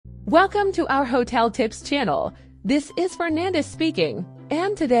Welcome to our Hotel Tips channel. This is Fernanda speaking,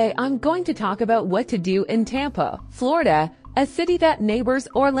 and today I'm going to talk about what to do in Tampa, Florida, a city that neighbors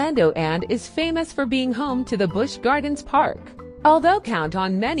Orlando and is famous for being home to the Busch Gardens Park. Although count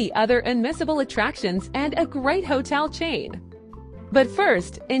on many other unmissable attractions and a great hotel chain. But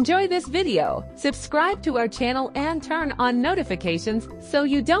first, enjoy this video, subscribe to our channel and turn on notifications so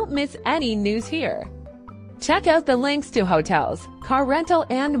you don't miss any news here. Check out the links to hotels, car rental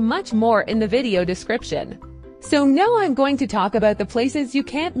and much more in the video description. So now I'm going to talk about the places you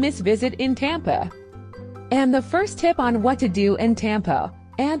can't miss visit in Tampa. And the first tip on what to do in Tampa,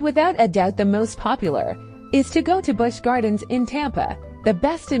 and without a doubt the most popular, is to go to Busch Gardens in Tampa, the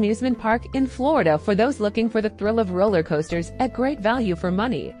best amusement park in Florida for those looking for the thrill of roller coasters at great value for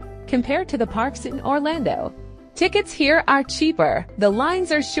money, compared to the parks in Orlando. Tickets here are cheaper, the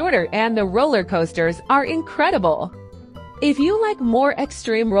lines are shorter, and the roller coasters are incredible. If you like more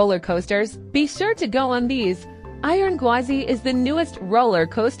extreme roller coasters, be sure to go on these. Iron Gwazi is the newest roller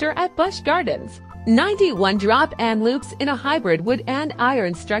coaster at Busch Gardens. 91 drop and loops in a hybrid wood and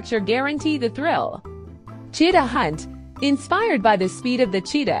iron structure guarantee the thrill. Cheetah Hunt. Inspired by the speed of the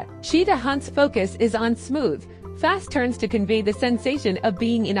cheetah, Cheetah Hunt's focus is on smooth, fast turns to convey the sensation of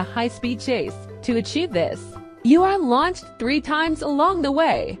being in a high-speed chase. To achieve this, you are launched 3 times along the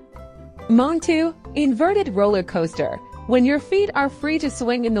way. Montu, inverted roller coaster, when your feet are free to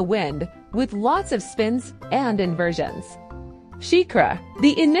swing in the wind, with lots of spins and inversions. Shikra,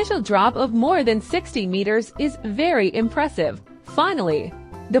 the initial drop of more than 60 meters is very impressive. Finally,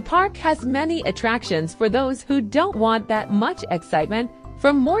 the park has many attractions for those who don't want that much excitement,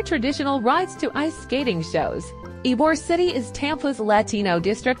 from more traditional rides to ice skating shows. Ybor City is Tampa's Latino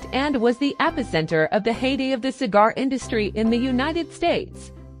district and was the epicenter of the heyday of the cigar industry in the United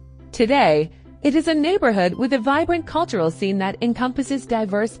States. Today, it is a neighborhood with a vibrant cultural scene that encompasses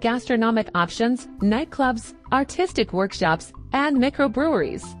diverse gastronomic options, nightclubs, artistic workshops, and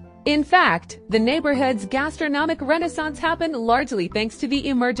microbreweries. In fact, the neighborhood's gastronomic renaissance happened largely thanks to the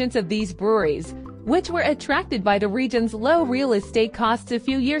emergence of these breweries, which were attracted by the region's low real estate costs a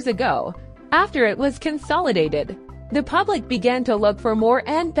few years ago. After it was consolidated, the public began to look for more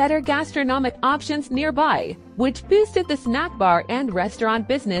and better gastronomic options nearby, which boosted the snack bar and restaurant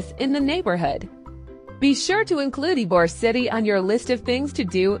business in the neighborhood. Be sure to include Ybor City on your list of things to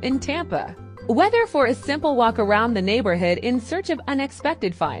do in Tampa. Whether for a simple walk around the neighborhood in search of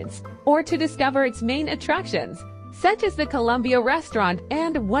unexpected finds, or to discover its main attractions, such as the Columbia restaurant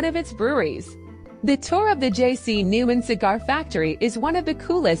and one of its breweries. The tour of the J.C. Newman Cigar Factory is one of the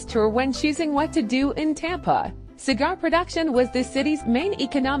coolest tours when choosing what to do in Tampa. Cigar production was the city's main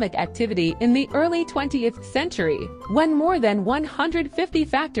economic activity in the early 20th century, when more than 150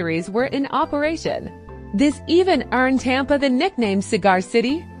 factories were in operation. This even earned Tampa the nickname Cigar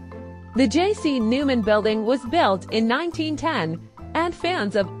City. The J.C. Newman building was built in 1910, and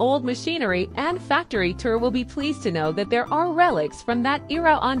fans of old machinery and factory tour will be pleased to know that there are relics from that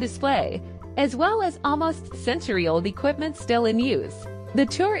era on display, as well as almost century-old equipment still in use. The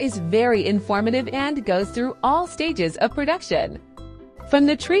tour is very informative and goes through all stages of production, from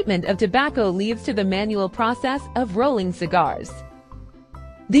the treatment of tobacco leaves to the manual process of rolling cigars.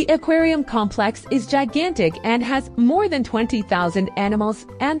 The aquarium complex is gigantic and has more than 20,000 animals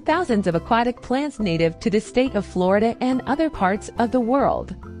and thousands of aquatic plants native to the state of Florida and other parts of the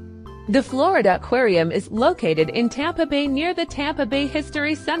world. The Florida Aquarium is located in Tampa Bay near the Tampa Bay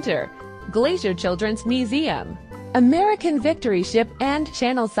History Center, Glacier Children's Museum, American Victory Ship and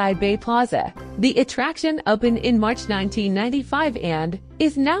Channelside Bay Plaza. The attraction opened in March 1995 and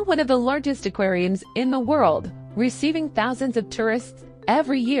is now one of the largest aquariums in the world, receiving thousands of tourists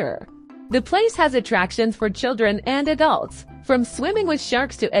every year. The place has attractions for children and adults, from swimming with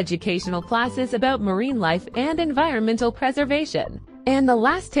sharks to educational classes about marine life and environmental preservation. And the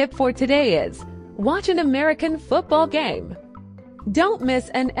last tip for today is, watch an American football game. Don't miss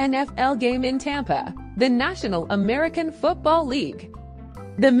an NFL game in Tampa, the National American Football League.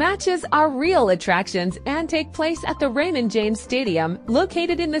 The matches are real attractions and take place at the Raymond James Stadium,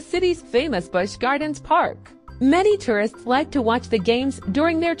 located in the city's famous Busch Gardens Park. Many tourists like to watch the games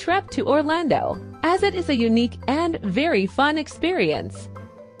during their trip to Orlando, as it is a unique and very fun experience.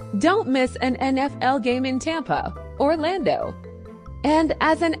 Don't miss an NFL game in Tampa, Orlando. And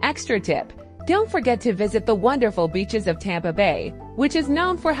as an extra tip, don't forget to visit the wonderful beaches of Tampa Bay, which is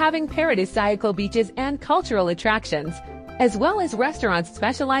known for having paradisiacal beaches and cultural attractions, as well as restaurants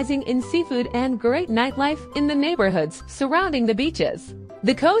specializing in seafood and great nightlife in the neighborhoods surrounding the beaches.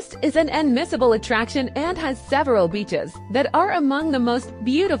 The coast is an unmissable attraction and has several beaches that are among the most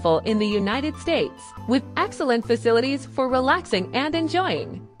beautiful in the United States, with excellent facilities for relaxing and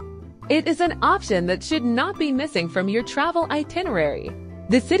enjoying. It is an option that should not be missing from your travel itinerary.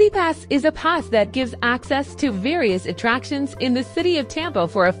 The City Pass is a pass that gives access to various attractions in the city of Tampa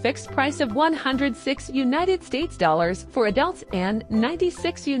for a fixed price of 106 United States dollars for adults and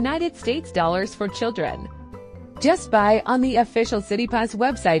 96 United States dollars for children. Just buy on the official City Pass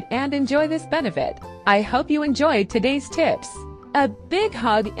website and enjoy this benefit. I hope you enjoyed today's tips. A big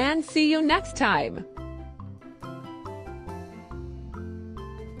hug and see you next time.